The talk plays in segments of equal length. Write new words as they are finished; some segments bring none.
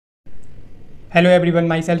Hello everyone,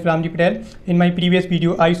 myself Ramji Patel. In my previous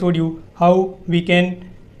video, I showed you how we can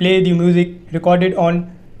play the music recorded on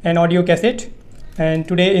an audio cassette. And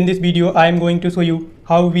today in this video, I am going to show you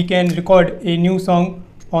how we can record a new song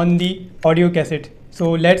on the audio cassette.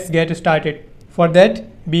 So let's get started. For that,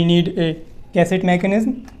 we need a cassette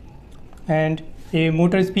mechanism and a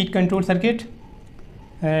motor speed control circuit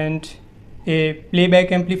and a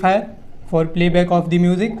playback amplifier for playback of the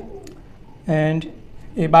music and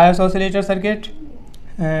a bias oscillator circuit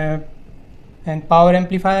and power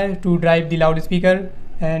amplifier to drive the loudspeaker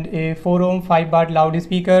and a 4 ohm 5 watt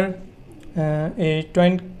loudspeaker, a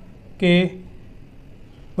 20k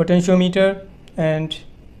potentiometer and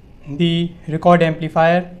the record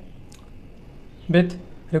amplifier with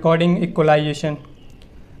recording equalization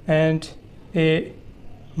and a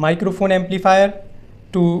microphone amplifier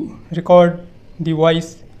to record the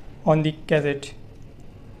voice on the cassette.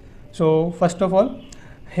 So first of all,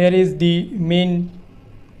 here is the main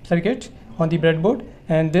circuit on the breadboard,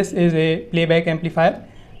 and this is a playback amplifier.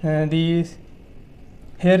 Here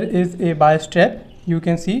is a bias trap. You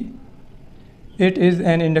can see it is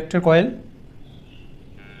an inductor coil,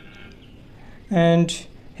 and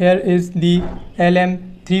here is the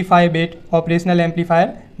LM358 operational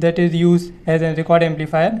amplifier that is used as a record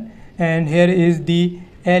amplifier, and here is the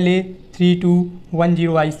LA3210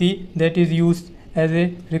 IC that is used as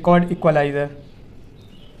a record equalizer.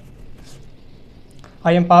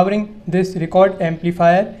 I am powering this record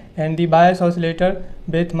amplifier and the bias oscillator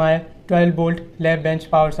with my 12 volt lab bench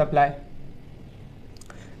power supply,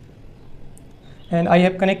 and I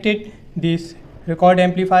have connected this record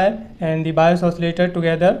amplifier and the bias oscillator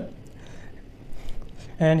together,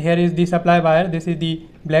 and here is the supply wire. This is the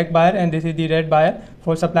black wire and this is the red wire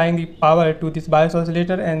for supplying the power to this bias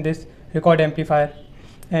oscillator and this record amplifier,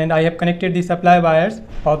 and I have connected the supply wires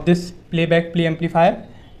of this playback amplifier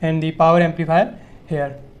and the power amplifier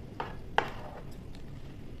here.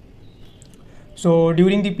 So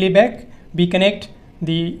during the playback, we connect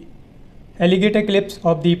the alligator clips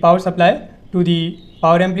of the power supply to the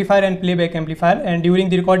power amplifier and playback amplifier, and during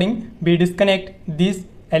the recording we disconnect these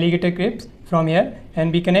alligator clips from here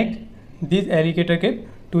and we connect this alligator clip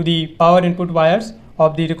to the power input wires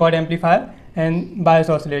of the record amplifier and bias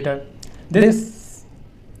oscillator. This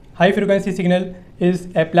high frequency signal is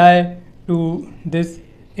applied to this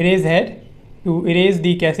erase head to erase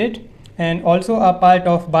the cassette, and also a part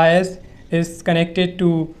of bias is connected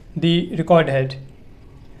to the record head.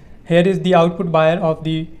 Here is the output wire of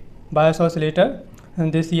the bias oscillator,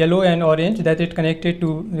 and this yellow and orange that is connected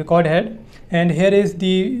to record head, and here is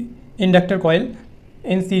the inductor coil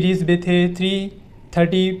in series with a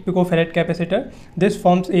 330 picofarad capacitor. This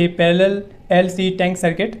forms a parallel LC tank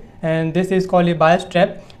circuit, and this is called a bias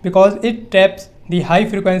trap because it traps the high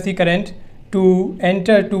frequency current to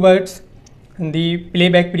enter towards the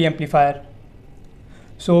playback preamplifier.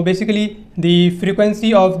 So basically the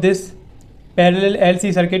frequency of this parallel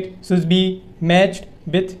LC circuit should be matched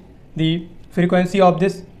with the frequency of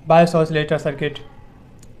this bias oscillator circuit,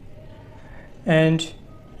 and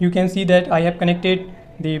you can see that I have connected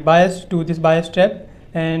the bias to this bias trap,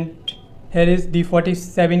 and here is the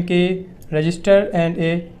 47k resistor and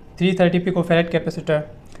a 330 picofarad capacitor,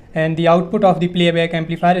 and the output of the playback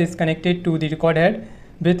amplifier is connected to the record head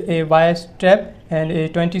with a bias trap and a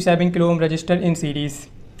 27 kilo ohm resistor in series.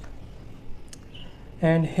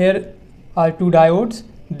 And here are two diodes.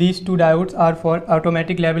 These two diodes are for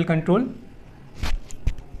automatic level control,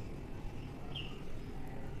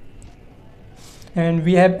 and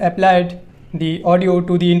we have applied the audio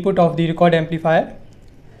to the input of the record amplifier,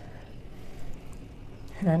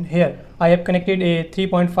 and here I have connected a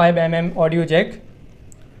 3.5 mm audio jack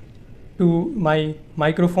to my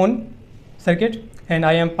microphone circuit, and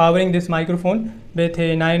I am powering this microphone with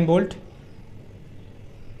a 9 volt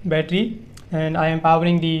battery, and I am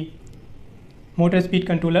powering the motor speed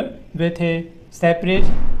controller with a separate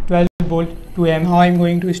 12 volt 2M. Now I am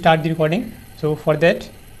going to start the recording. So for that,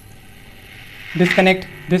 disconnect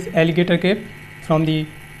this alligator clip from the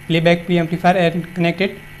playback preamplifier and connect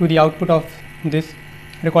it to the output of this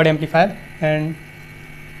record amplifier, and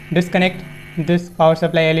disconnect this power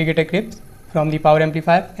supply alligator clips from the power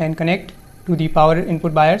amplifier and connect to the power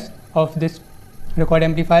input wires of this record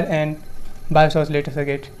amplifier and bias oscillator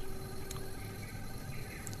circuit.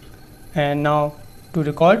 And now to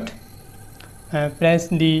record, press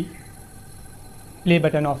the play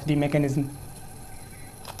button of the mechanism.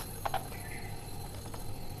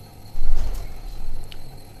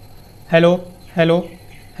 Hello,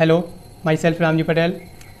 myself Ramji Patel,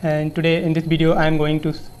 and today in this video I am going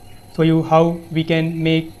to show you how we can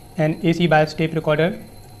make an AC bias tape recorder.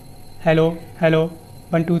 Hello,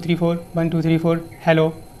 1 2 3 4 1 2 3 4 hello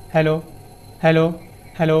hello hello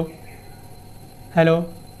hello hello.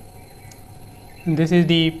 And this is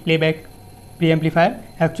the playback preamplifier.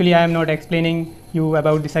 Actually I am not explaining you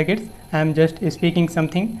about the circuits, I am just speaking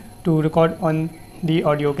something to record on the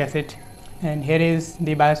audio cassette. And here is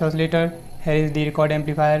the bias oscillator, here is the record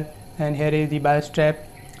amplifier, and here is the bias trap,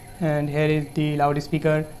 and here is the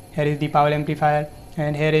loudspeaker, here is the power amplifier,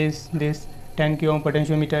 and here is this 10 k ohm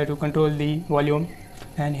potentiometer to control the volume,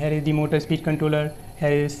 and here is the motor speed controller,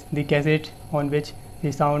 here is the cassette on which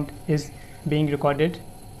the sound is being recorded.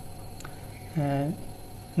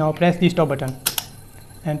 Now press the stop button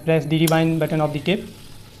and press the rewind button of the tape,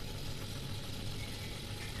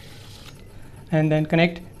 and then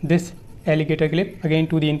connect this alligator clip again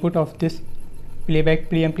to the input of this playback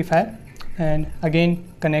preamplifier, and again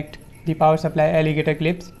connect the power supply alligator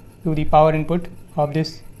clips to the power input of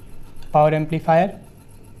this power amplifier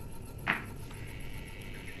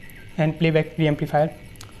and playback preamplifier,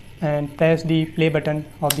 and press the play button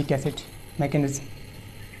of the cassette mechanism.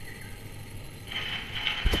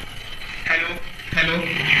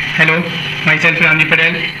 Hello, myself Ramji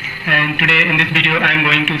Patel, and today in this video I am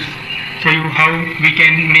going to show you how we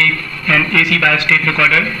can make an AC bias tape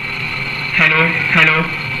recorder. Hello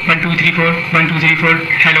 1 2 3 4 1 2 3 4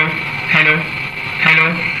 hello hello hello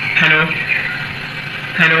hello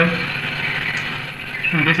hello.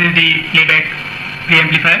 And this is the playback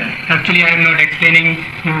preamplifier. Actually I am not explaining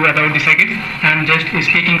you about the circuits, I am just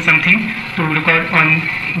speaking something to record on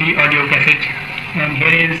the audio cassette. And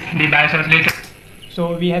here is the bias oscillator.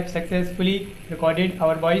 So we have successfully recorded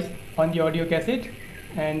our voice on the audio cassette,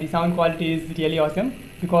 and the sound quality is really awesome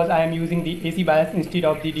because I am using the AC bias instead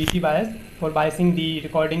of the DC bias for biasing the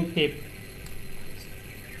recording tape.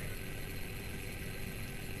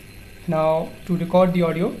 Now to record the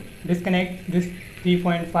audio, disconnect this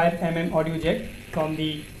 3.5 mm audio jack from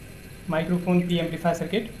the microphone preamplifier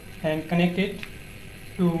circuit and connect it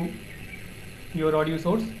to your audio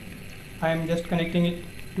source. I am just connecting it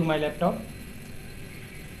to my laptop.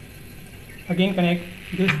 Again connect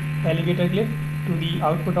this alligator clip to the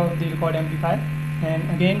output of the record amplifier, and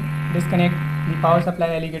again disconnect the power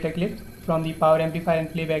supply alligator clip from the power amplifier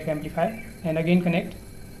and playback amplifier, and again connect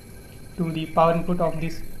to the power input of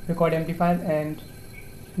this record amplifier and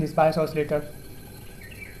this bias oscillator,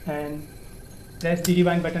 and press the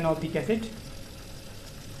rewind button of the cassette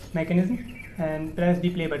mechanism and press the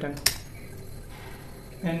play button,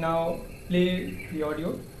 and now play the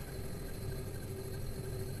audio.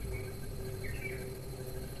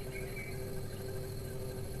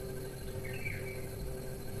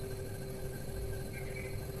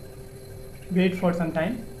 Wait for some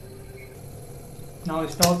time. Now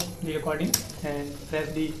stop the recording and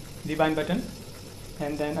press the rewind button,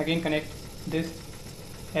 and then again connect this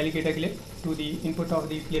alligator clip to the input of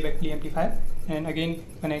the playback preamplifier, and again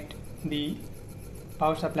connect the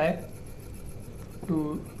power supply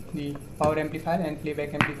to the power amplifier and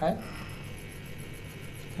playback amplifier,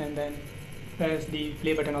 and then press the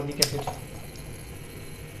play button of the cassette.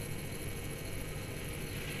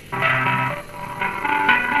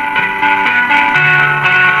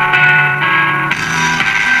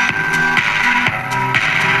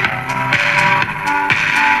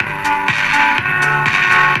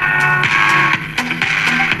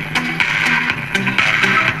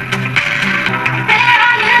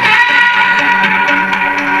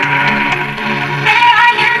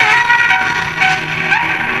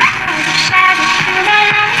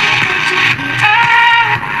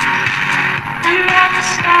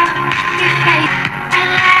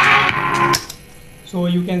 So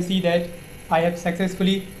you can see that I have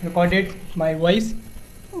successfully recorded my voice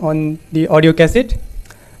on the audio cassette,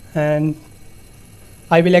 and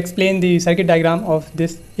I will explain the circuit diagram of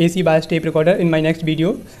this AC bias tape recorder in my next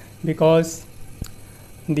video because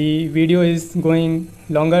the video is going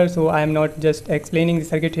longer, so I am not just explaining the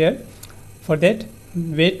circuit here. For that,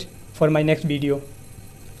 wait for my next video.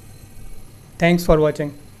 Thanks for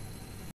watching.